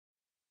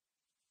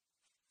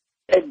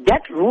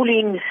That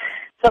ruling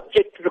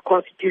subject to the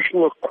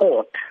Constitutional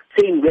Court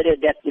saying whether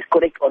that is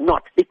correct or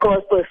not.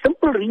 Because for a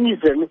simple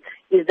reason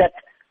is that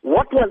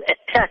what was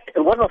attacked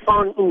and what was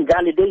found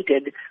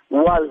invalidated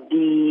was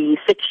the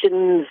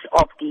sections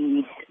of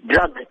the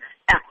Drug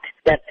Act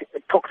that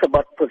talks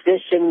about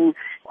possession.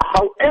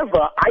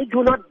 However, I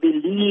do not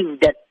believe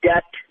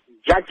that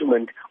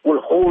judgment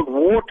will hold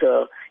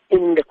water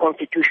in the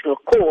Constitutional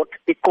Court,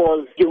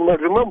 because you must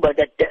remember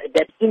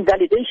that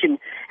invalidation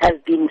has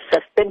been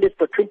suspended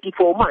for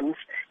 24 months,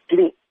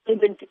 giving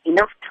even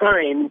enough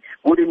time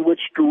within which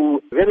to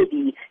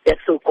remedy that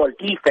so-called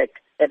defect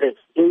that the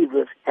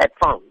Davis had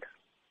found.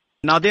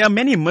 Now, there are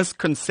many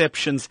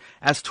misconceptions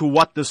as to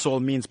what this all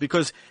means,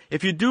 because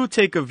if you do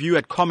take a view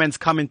at comments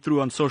coming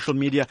through on social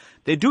media,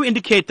 they do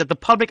indicate that the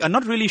public are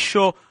not really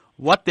sure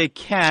what they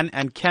can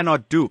and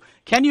cannot do.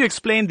 Can you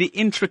explain the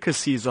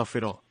intricacies of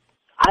it all?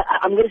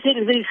 I'm going to say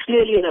this very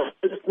clearly,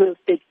 and listeners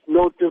take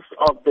notice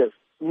of this.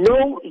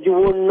 No, you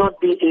will not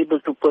be able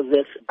to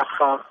possess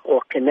Dagga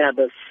or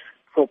cannabis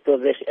for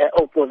possession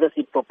or possess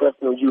it for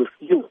personal use.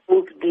 You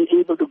won't be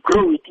able to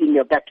grow it in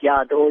your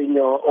backyard or in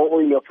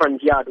your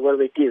front yard,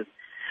 wherever it is,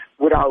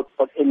 without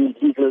any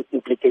legal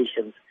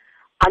implications.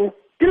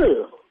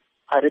 Until,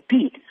 I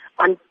repeat,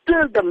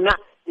 until the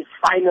map is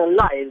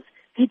finalized,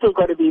 people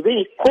got to be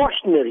very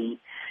cautionary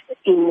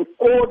in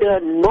order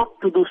not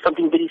to do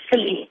something very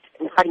silly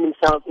and find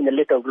themselves in a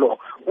letter of law.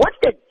 What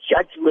the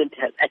judgment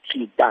has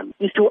actually done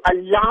is to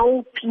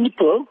allow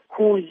people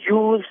who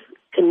use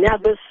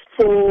cannabis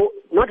for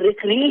not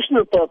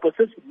recreational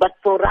purposes, but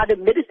for rather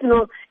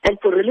medicinal and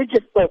for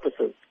religious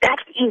purposes. That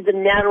is the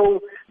narrow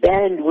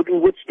band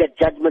within which that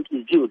judgment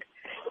is viewed.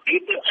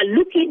 People are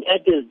looking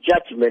at this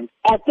judgment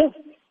as if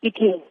it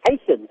is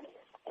licensed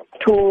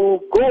to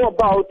go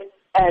about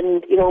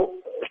and,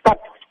 start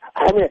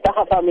having a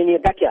Dagga farm in your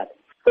backyard.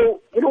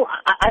 So,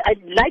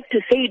 I'd like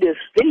to say this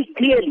very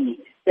clearly,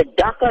 that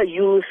Dagga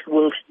use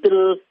will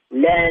still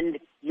land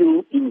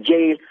you in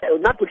jail,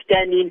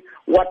 notwithstanding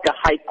what the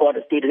High Court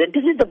has stated. And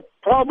this is the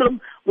problem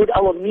with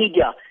our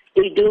media.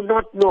 They do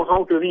not know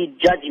how to read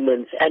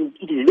judgments, and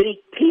it is very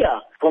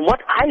clear from what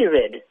I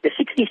read, the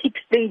 66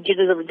 pages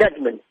of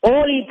judgment.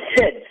 All it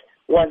said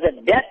was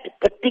that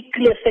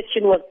particular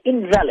section was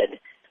invalid.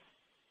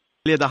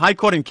 The High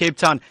Court in Cape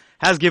Town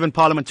has given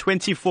Parliament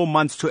 24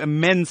 months to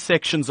amend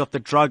sections of the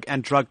Drug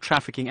and Drug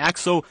Trafficking Act.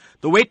 So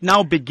the wait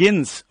now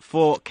begins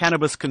for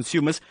cannabis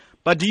consumers.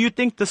 But do you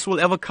think this will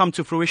ever come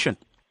to fruition?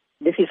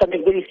 This is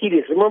something very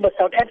serious. Remember,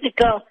 South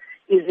Africa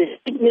is a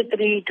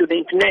signatory to the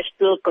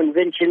International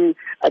Convention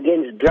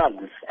Against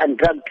Drugs and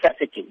Drug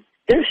Trafficking.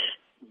 This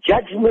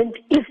judgment,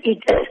 if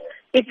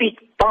it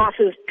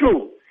passes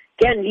through,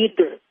 can lead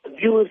to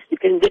abuse. You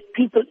can get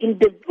people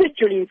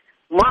individually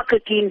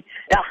marketing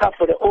Dagga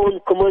for their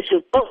own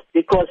commercial purpose,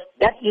 because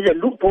that is a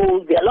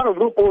loophole. There are a lot of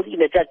loopholes in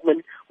the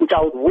judgment, which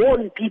I would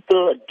warn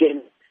people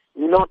against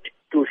not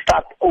to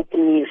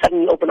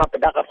suddenly open up a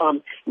Dagga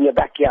farm in your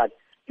backyard.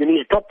 You need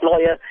a top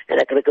lawyer,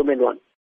 and I can recommend one.